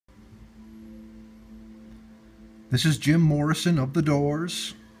This is Jim Morrison of The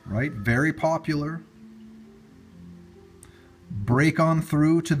Doors, right? Very popular. Break on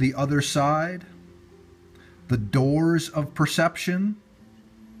through to the other side. The doors of perception.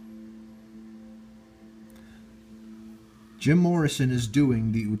 Jim Morrison is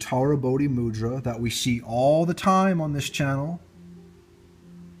doing the Uttara Bodhi Mudra that we see all the time on this channel.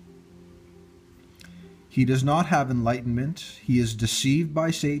 He does not have enlightenment. He is deceived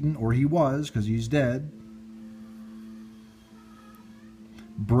by Satan, or he was, because he's dead.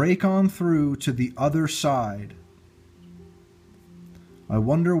 Break on through to the other side. I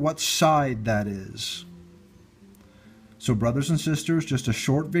wonder what side that is. So brothers and sisters, just a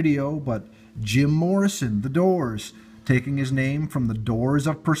short video, but Jim Morrison, The Doors, taking his name from the doors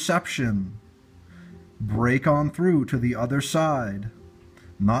of perception. Break on through to the other side.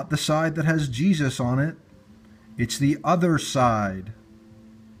 Not the side that has Jesus on it. It's the other side.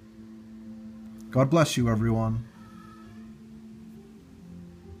 God bless you, everyone.